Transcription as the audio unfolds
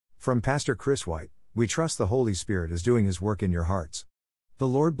From Pastor Chris White, we trust the Holy Spirit is doing His work in your hearts. The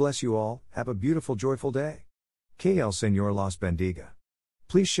Lord bless you all, have a beautiful joyful day. Que el Señor los bendiga.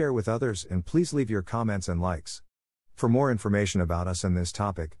 Please share with others and please leave your comments and likes. For more information about us and this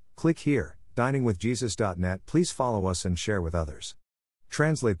topic, click here, diningwithjesus.net. Please follow us and share with others.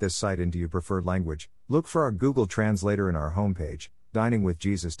 Translate this site into your preferred language. Look for our Google Translator in our homepage,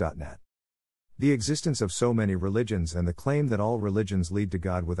 diningwithjesus.net. The existence of so many religions and the claim that all religions lead to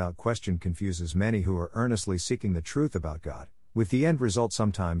God without question confuses many who are earnestly seeking the truth about God, with the end result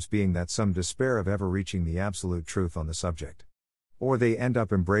sometimes being that some despair of ever reaching the absolute truth on the subject. Or they end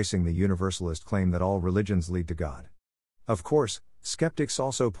up embracing the universalist claim that all religions lead to God. Of course, skeptics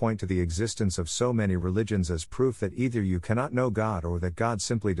also point to the existence of so many religions as proof that either you cannot know God or that God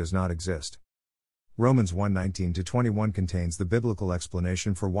simply does not exist. Romans 1:19-21 contains the biblical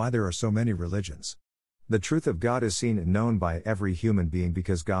explanation for why there are so many religions. The truth of God is seen and known by every human being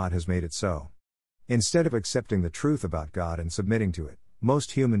because God has made it so. Instead of accepting the truth about God and submitting to it,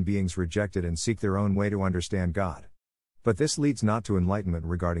 most human beings reject it and seek their own way to understand God. But this leads not to enlightenment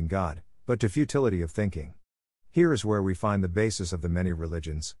regarding God, but to futility of thinking. Here is where we find the basis of the many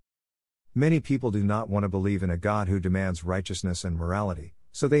religions. Many people do not want to believe in a God who demands righteousness and morality,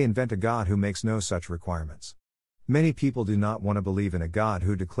 so they invent a God who makes no such requirements. Many people do not want to believe in a God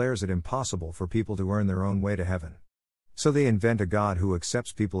who declares it impossible for people to earn their own way to heaven. So they invent a God who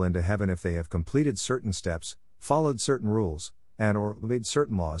accepts people into heaven if they have completed certain steps, followed certain rules, and or obeyed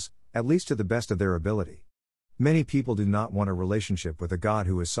certain laws, at least to the best of their ability. Many people do not want a relationship with a God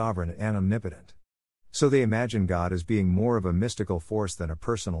who is sovereign and omnipotent. So they imagine God as being more of a mystical force than a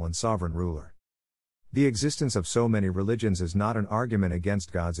personal and sovereign ruler. The existence of so many religions is not an argument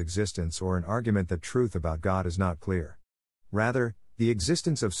against God's existence or an argument that truth about God is not clear. Rather, the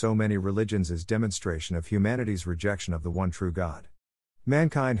existence of so many religions is demonstration of humanity's rejection of the one true God.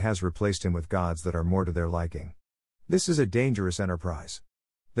 Mankind has replaced Him with gods that are more to their liking. This is a dangerous enterprise.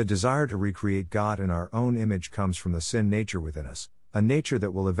 The desire to recreate God in our own image comes from the sin nature within us, a nature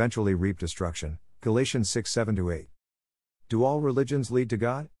that will eventually reap destruction. Galatians 6:7-8. Do all religions lead to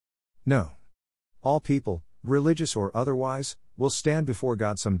God? No. All people, religious or otherwise, will stand before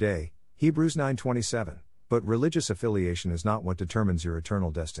God someday, Hebrews 9:27, but religious affiliation is not what determines your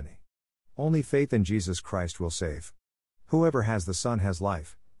eternal destiny. Only faith in Jesus Christ will save. Whoever has the Son has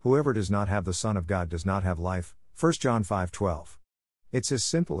life, whoever does not have the Son of God does not have life, 1 John 5:12. It's as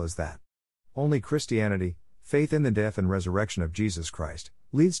simple as that. Only Christianity, faith in the death and resurrection of Jesus Christ,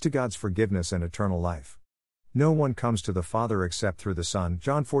 leads to God's forgiveness and eternal life. No one comes to the Father except through the Son,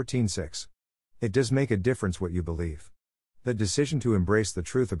 John 14:6. It does make a difference what you believe. The decision to embrace the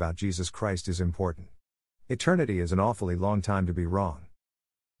truth about Jesus Christ is important. Eternity is an awfully long time to be wrong.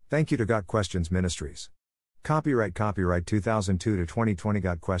 Thank you to Got Questions Ministries. Copyright 2002 to 2020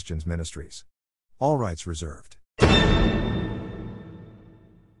 Got Questions Ministries. All rights reserved.